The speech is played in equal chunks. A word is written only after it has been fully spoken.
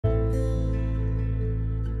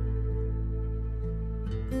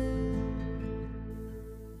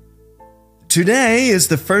Today is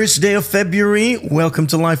the first day of February. Welcome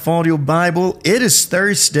to Life Audio Bible. It is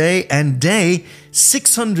Thursday and day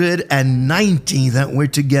 690 that we're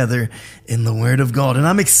together in the Word of God. And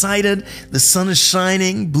I'm excited. The sun is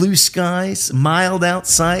shining, blue skies, mild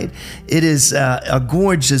outside. It is a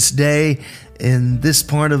gorgeous day in this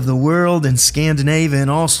part of the world, in Scandinavia, in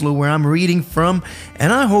Oslo, where I'm reading from.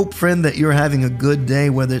 And I hope, friend, that you're having a good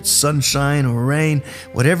day, whether it's sunshine or rain,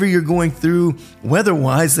 whatever you're going through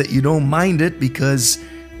weather-wise, that you don't mind it, because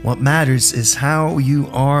what matters is how you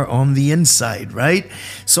are on the inside, right?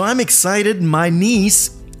 So I'm excited. My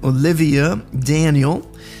niece, Olivia Daniel,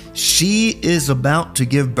 she is about to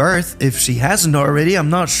give birth. If she hasn't already,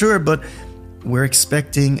 I'm not sure, but we're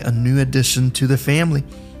expecting a new addition to the family.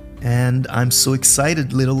 And I'm so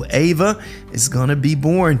excited. Little Ava is gonna be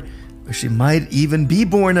born. Or she might even be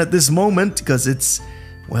born at this moment, because it's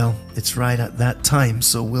right at that time.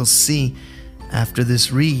 So we'll see after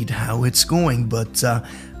this read how it's going. But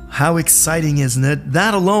how exciting, isn't it?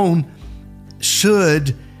 That alone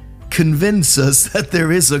should convince us that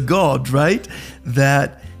there is a God, right?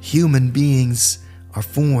 That human beings are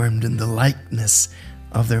formed in the likeness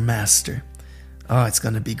of their master. Oh, it's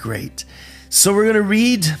gonna be great. So we're gonna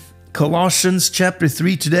read Colossians chapter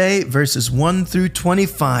 3 today, verses 1 through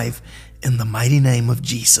 25, in the mighty name of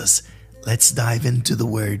Jesus. Let's dive into the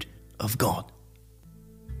Word of God.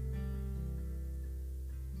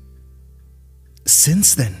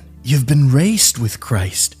 Since then, you've been raised with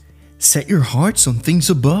Christ. Set your hearts on things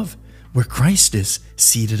above, where Christ is,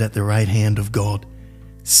 seated at the right hand of God.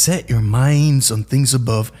 Set your minds on things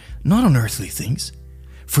above, not on earthly things.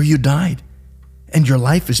 For you died, and your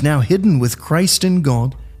life is now hidden with Christ in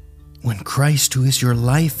God. When Christ, who is your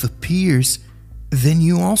life, appears, then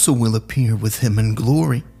you also will appear with him in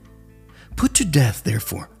glory. Put to death,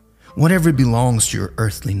 therefore, whatever belongs to your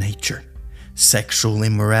earthly nature: sexual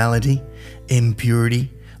immorality,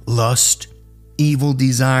 impurity, lust, evil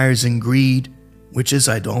desires, and greed, which is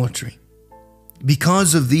idolatry.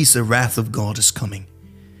 Because of these, the wrath of God is coming.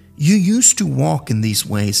 You used to walk in these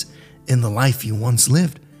ways in the life you once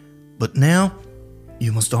lived, but now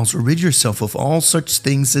you must also rid yourself of all such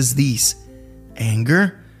things as these: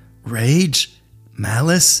 anger, rage,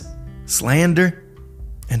 malice, slander,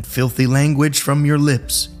 and filthy language from your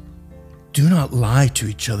lips. Do not lie to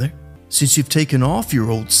each other, since you've taken off your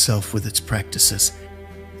old self with its practices,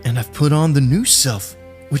 and have put on the new self,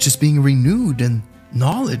 which is being renewed in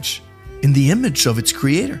knowledge, in the image of its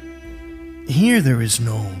Creator. Here there is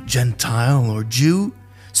no Gentile or Jew,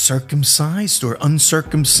 circumcised or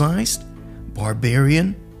uncircumcised,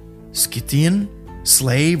 barbarian, Scythian,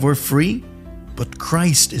 slave or free, but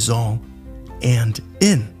Christ is all and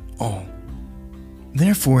in all.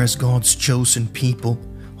 Therefore, as God's chosen people,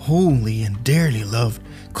 holy and dearly loved,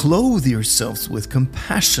 clothe yourselves with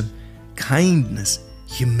compassion, kindness,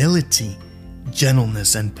 humility,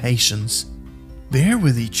 gentleness, and patience. Bear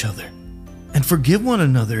with each other, and forgive one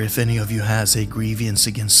another if any of you has a grievance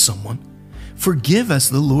against someone. Forgive as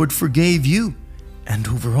the Lord forgave you. And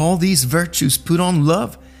over all these virtues put on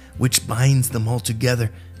love, which binds them all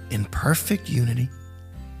together in perfect unity.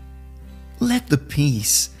 Let the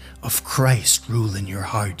peace of Christ rule in your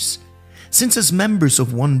hearts, since as members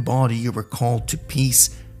of one body you were called to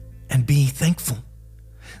peace, and be thankful.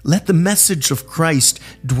 Let the message of Christ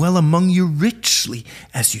dwell among you richly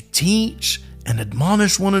as you teach and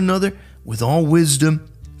admonish one another with all wisdom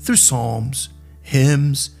through psalms,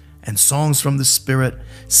 hymns, and songs from the Spirit,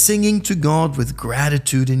 singing to God with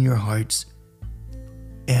gratitude in your hearts.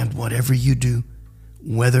 And whatever you do,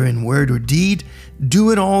 whether in word or deed,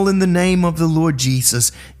 do it all in the name of the Lord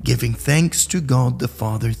Jesus, giving thanks to God the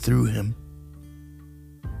Father through him.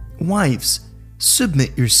 Wives,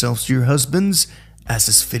 submit yourselves to your husbands, as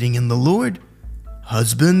is fitting in the Lord.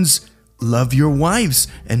 Husbands, love your wives,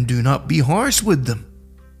 and do not be harsh with them.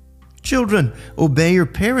 Children, obey your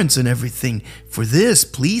parents in everything, for this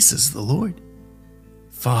pleases the Lord.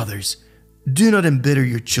 Fathers, do not embitter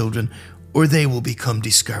your children, or they will become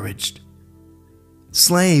discouraged.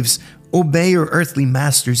 Slaves, obey your earthly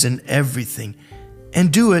masters in everything,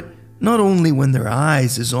 and do it not only when their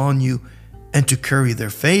eyes is on you and to curry their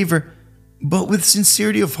favor, but with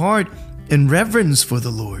sincerity of heart and reverence for the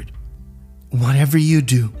Lord. Whatever you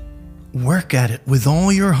do, work at it with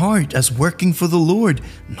all your heart as working for the Lord,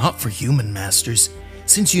 not for human masters,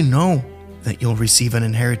 since you know that you'll receive an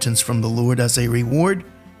inheritance from the Lord as a reward.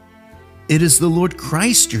 It is the Lord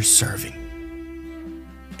Christ you're serving.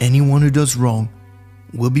 Anyone who does wrong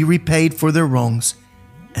will be repaid for their wrongs,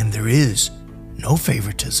 and there is no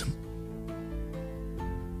favoritism.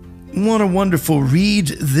 What a wonderful read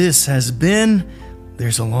this has been.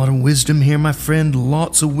 There's a lot of wisdom here, my friend,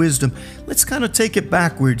 lots of wisdom. Let's kind of take it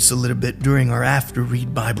backwards a little bit during our after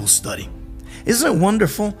read Bible study. Isn't it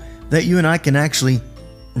wonderful that you and I can actually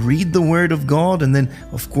read the Word of God, and then,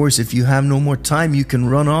 of course, if you have no more time, you can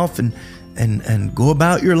run off and go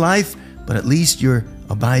about your life, but at least you're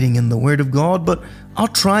abiding in the Word of God. But I'll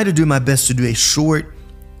try to do my best to do a short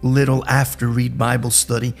little after read Bible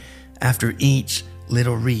study after each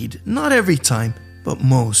little read. Not every time, but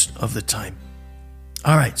most of the time.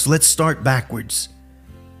 All right, so let's start backwards.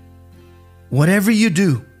 Whatever you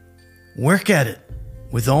do, work at it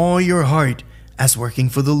with all your heart as working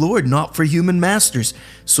for the Lord, not for human masters.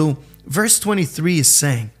 So verse 23 is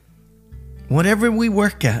saying, whatever we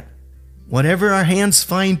work at, whatever our hands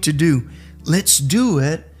find to do, let's do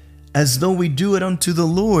it as though we do it unto the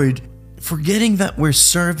Lord, forgetting that we're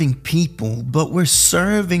serving people, but we're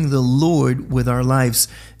serving the Lord with our lives.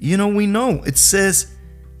 You know, we know it says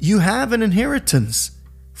you have an inheritance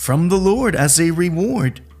from the Lord as a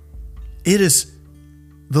reward. It is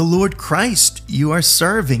the Lord Christ you are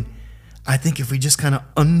serving. I think if we just kind of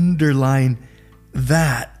underline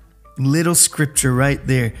that little scripture right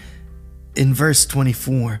there in verse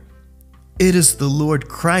 24, it is the Lord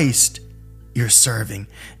Christ you're serving.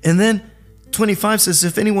 And then 25 says,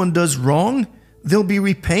 if anyone does wrong, they'll be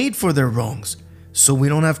repaid for their wrongs. So we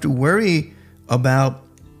don't have to worry about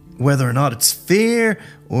whether or not it's fair,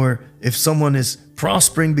 or if someone is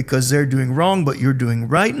prospering because they're doing wrong, but you're doing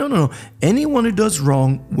right. No. Anyone who does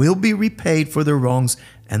wrong will be repaid for their wrongs,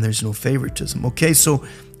 and there's no favoritism. Okay, so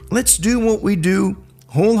let's do what we do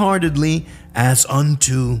wholeheartedly as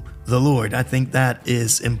unto the Lord. I think that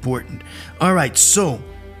is important. All right, so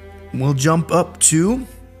we'll jump up to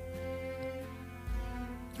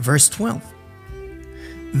verse 12.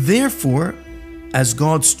 Therefore, as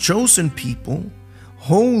God's chosen people,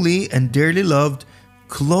 holy and dearly loved,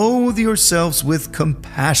 clothe yourselves with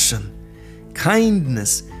compassion,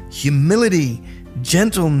 kindness, humility,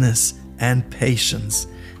 gentleness, and patience.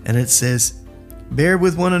 And it says, bear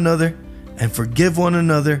with one another and forgive one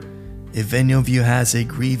another. If any of you has a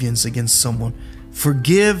grievance against someone,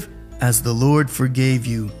 forgive as the Lord forgave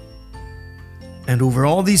you. And over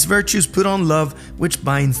all these virtues put on love, which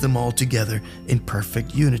binds them all together in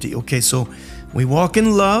perfect unity. Okay, so we walk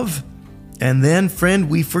in love, and then, friend,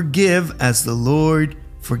 we forgive as the Lord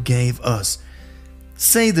forgave us.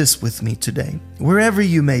 Say this with me today, wherever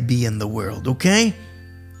you may be in the world, okay?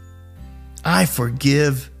 I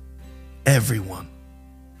forgive everyone.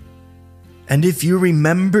 And if you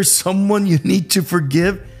remember someone you need to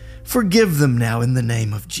forgive, forgive them now in the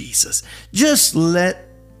name of Jesus. Just let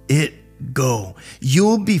it go.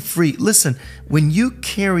 You'll be free. Listen, when you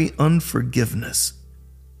carry unforgiveness,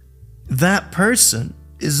 that person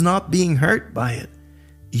is not being hurt by it.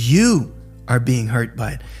 You are being hurt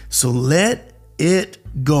by it. So let it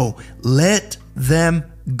go. Let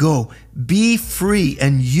them go. Be free.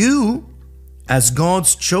 And you, as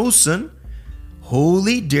God's chosen,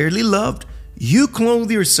 holy, dearly loved, you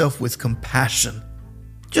clothe yourself with compassion.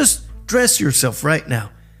 Just dress yourself right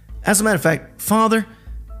now. As a matter of fact, Father,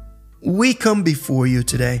 we come before you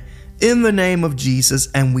today in the name of Jesus,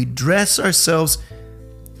 and we dress ourselves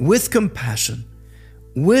with compassion,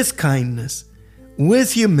 with kindness,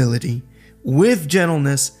 with humility, with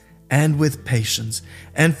gentleness, and with patience.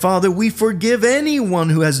 And Father, we forgive anyone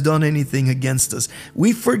who has done anything against us.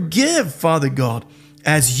 We forgive, Father God,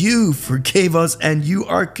 as you forgave us, and you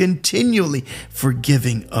are continually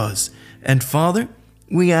forgiving us. And Father,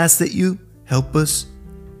 we ask that you help us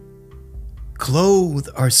clothe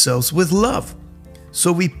ourselves with love.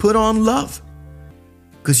 So we put on love,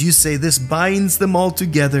 because you say this binds them all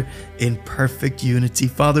together in perfect unity.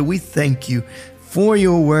 Father, we thank you for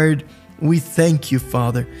your word. We thank you,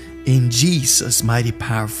 Father, in Jesus' mighty,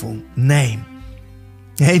 powerful name.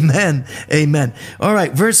 Amen. Amen. All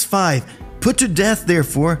right, verse 5. Put to death,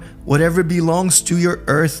 therefore, whatever belongs to your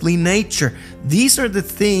earthly nature. These are the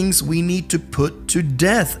things we need to put to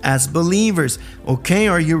death as believers. Okay,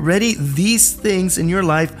 are you ready? These things in your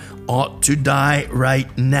life ought to die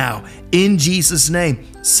right now. In Jesus' name.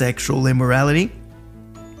 Sexual immorality,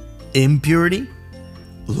 impurity,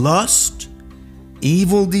 lust,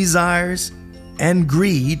 evil desires, and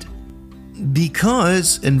greed.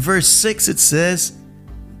 Because, in verse 6 it says,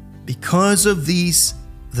 because of these,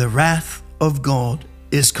 the wrath of God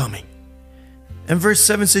is coming. And verse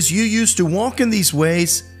 7 says, you used to walk in these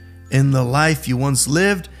ways in the life you once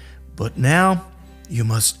lived, but now you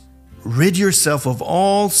must rid yourself of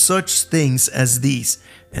all such things as these.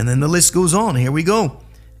 And then the list goes on. Here we go.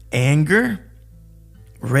 Anger,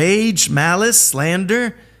 rage, malice,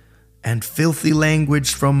 slander, and filthy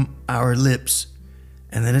language from our lips.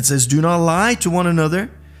 And then it says, do not lie to one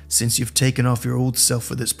another, since you've taken off your old self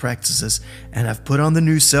with its practices and have put on the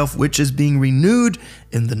new self, which is being renewed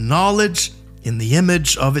in the knowledge, in the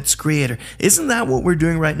image of its creator. Isn't that what we're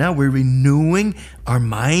doing right now? We're renewing our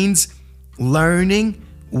minds, learning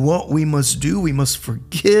what we must do. We must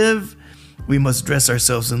forgive. We must dress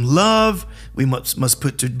ourselves in love. We must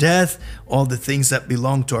put to death all the things that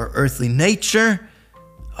belong to our earthly nature.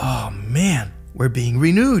 Oh man, we're being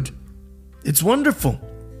renewed. It's wonderful.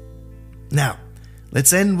 Now,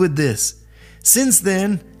 let's end with this. Since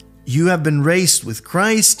then, you have been raised with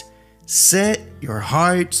Christ. Set your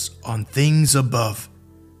hearts on things above,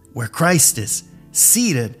 where Christ is,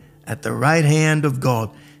 seated at the right hand of God.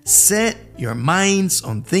 Set your minds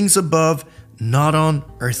on things above, not on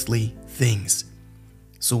earthly things.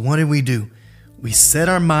 So what do? We set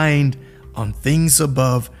our mind on things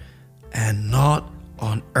above and not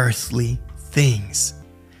on earthly things.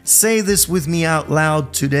 Say this with me out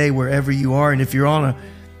loud today, wherever you are. And if you're on a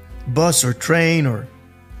bus or train or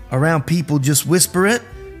around people, just whisper it.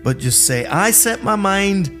 But just say, I set my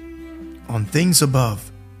mind on things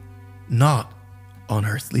above, not on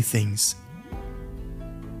earthly things.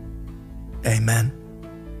 Amen.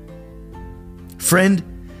 Friend,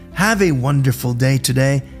 have a wonderful day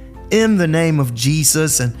today in the name of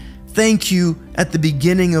Jesus. And thank you at the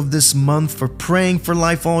beginning of this month for praying for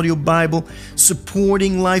Life Audio Bible,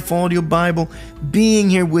 supporting Life Audio Bible, being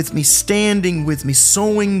here with me, standing with me,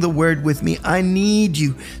 sowing the word with me. I need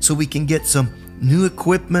you so we can get some new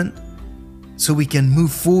equipment, so we can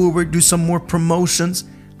move forward, do some more promotions.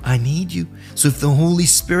 I need you. So if the Holy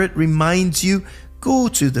Spirit reminds you, go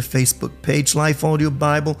to the Facebook page, Life Audio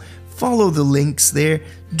Bible, follow the links there,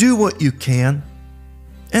 do what you can,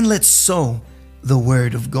 and let's sow the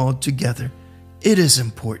Word of God together. It is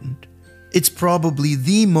important. It's probably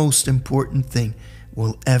the most important thing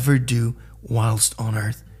we'll ever do whilst on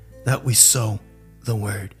earth, that we sow the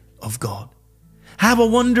Word of God. Have a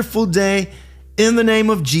wonderful day in the name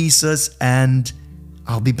of Jesus, and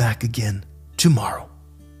I'll be back again tomorrow.